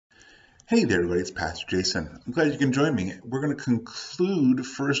Hey there, everybody. It's Pastor Jason. I'm glad you can join me. We're going to conclude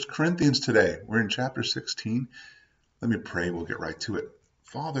 1 Corinthians today. We're in chapter 16. Let me pray. We'll get right to it.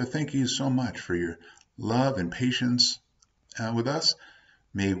 Father, thank you so much for your love and patience with us.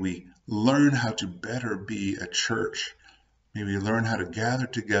 May we learn how to better be a church. May we learn how to gather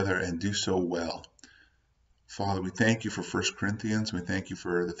together and do so well. Father, we thank you for 1 Corinthians. We thank you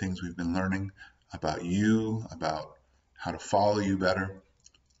for the things we've been learning about you, about how to follow you better.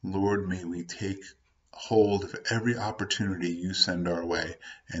 Lord, may we take hold of every opportunity you send our way,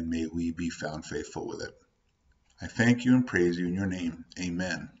 and may we be found faithful with it. I thank you and praise you in your name.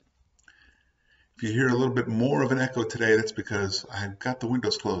 Amen. If you hear a little bit more of an echo today, that's because I've got the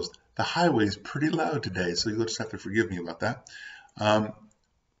windows closed. The highway is pretty loud today, so you'll just have to forgive me about that.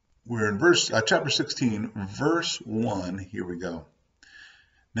 We're in chapter 16, verse 1. Here we go.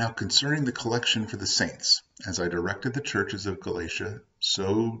 Now concerning the collection for the saints, as I directed the churches of Galatia,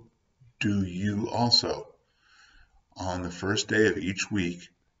 so do you also. On the first day of each week,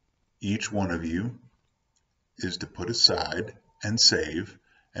 each one of you is to put aside and save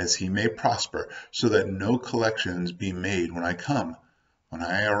as he may prosper, so that no collections be made when I come. When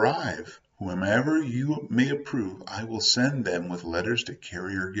I arrive, whomever you may approve, I will send them with letters to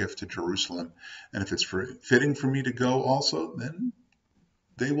carry your gift to Jerusalem. And if it's fitting for me to go also, then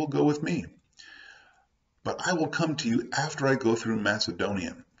they will go with me. But I will come to you after I go through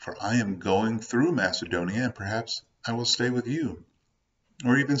Macedonia, for I am going through Macedonia, and perhaps I will stay with you,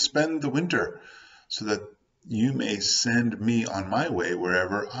 or even spend the winter, so that you may send me on my way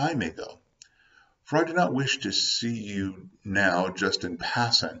wherever I may go. For I do not wish to see you now just in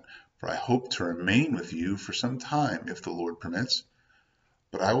passing, for I hope to remain with you for some time, if the Lord permits.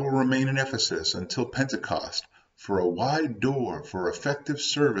 But I will remain in Ephesus until Pentecost, for a wide door for effective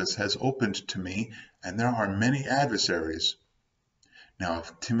service has opened to me, and there are many adversaries. Now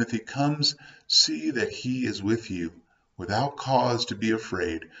if Timothy comes, see that he is with you, without cause to be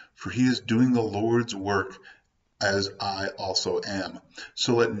afraid, for he is doing the Lord's work, as I also am.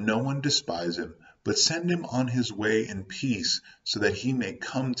 So let no one despise him, but send him on his way in peace, so that he may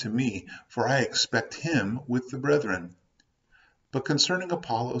come to me, for I expect him with the brethren. But concerning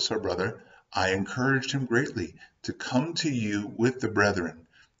Apollos, our brother, I encouraged him greatly to come to you with the brethren,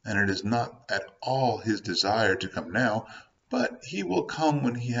 and it is not at all his desire to come now, but he will come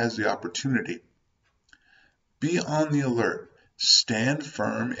when he has the opportunity. Be on the alert, stand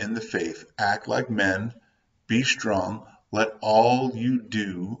firm in the faith, act like men, be strong, let all you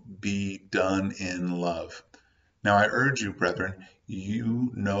do be done in love. Now I urge you, brethren,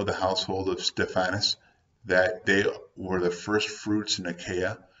 you know the household of Stephanas, that they were the first fruits in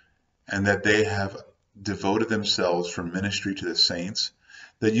Achaia, and that they have devoted themselves for ministry to the saints,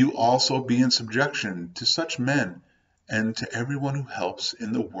 that you also be in subjection to such men, and to everyone who helps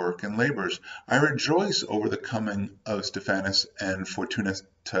in the work and labors. I rejoice over the coming of Stephanas and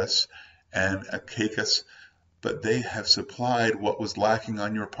Fortunatus and Achaicus, but they have supplied what was lacking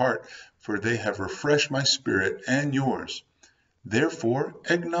on your part, for they have refreshed my spirit and yours. Therefore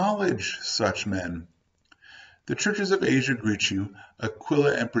acknowledge such men. The churches of Asia greet you.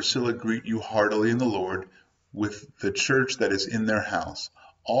 Aquila and Priscilla greet you heartily in the Lord, with the church that is in their house.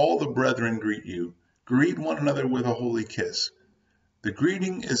 All the brethren greet you. Greet one another with a holy kiss. The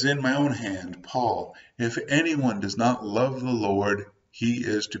greeting is in my own hand, Paul. If anyone does not love the Lord, he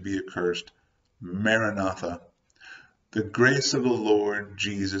is to be accursed. Maranatha. The grace of the Lord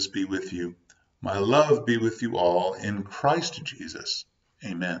Jesus be with you. My love be with you all in Christ Jesus.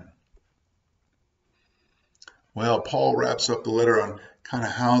 Amen. Well, Paul wraps up the letter on kind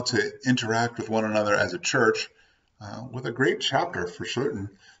of how to interact with one another as a church with a great chapter for certain.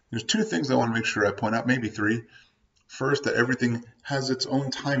 There's two things I want to make sure I point out, maybe three. First, that everything has its own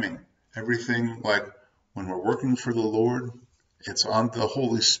timing. Everything, like when we're working for the Lord, it's on the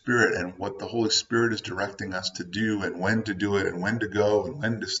Holy Spirit and what the Holy Spirit is directing us to do and when to do it and when to go and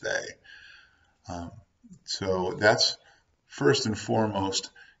when to stay. So that's first and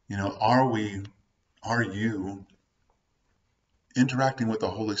foremost, are you interacting with the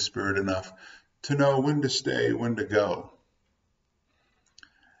Holy Spirit enough to know when to stay, when to go?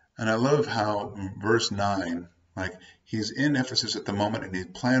 And I love how verse 9, like he's in Ephesus at the moment and he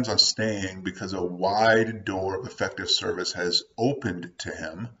plans on staying because a wide door of effective service has opened to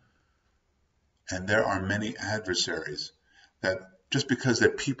him. And there are many adversaries. That just because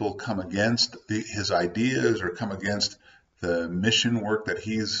that people come against his ideas or come against the mission work that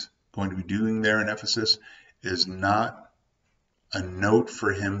he's going to be doing there in Ephesus is not a note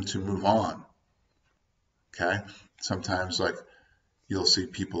for him to move on. Okay? Sometimes like you'll see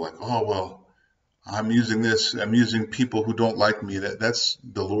people like, oh, well, I'm using this, I'm using people who don't like me. That's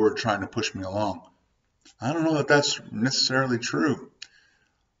the Lord trying to push me along. I don't know that that's necessarily true.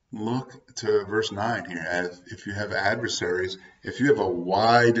 Look to verse 9 here. As if you have adversaries, if you have a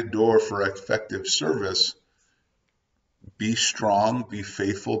wide door for effective service, be strong, be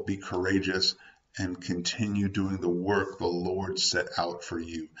faithful, be courageous, and continue doing the work the Lord set out for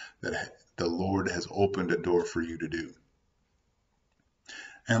you, that the Lord has opened a door for you to do.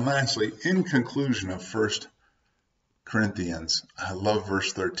 And lastly, in conclusion of 1 Corinthians, I love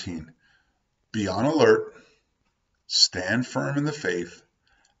verse 13. Be on alert, stand firm in the faith,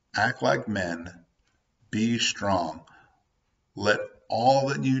 act like men, be strong. Let all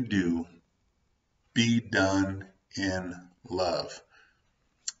that you do be done in love.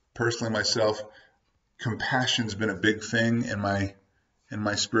 Personally, myself, compassion's been a big thing in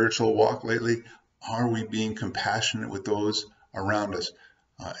my spiritual walk lately. Are we being compassionate with those around us?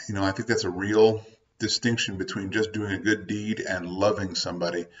 I think that's a real distinction between just doing a good deed and loving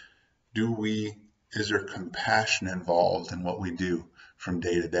somebody. Is there compassion involved in what we do from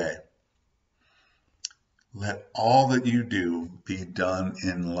day to day? Let all that you do be done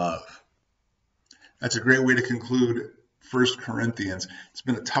in love. That's a great way to conclude 1 Corinthians. It's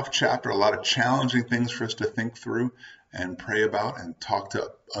been a tough chapter, a lot of challenging things for us to think through and pray about and talk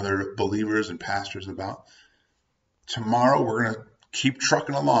to other believers and pastors about. Tomorrow we're going to keep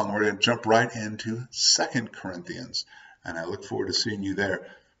trucking along. We're going to jump right into 2 Corinthians, and I look forward to seeing you there.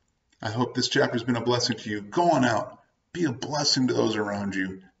 I hope this chapter has been a blessing to you. Go on out, be a blessing to those around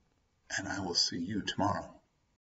you, and I will see you tomorrow.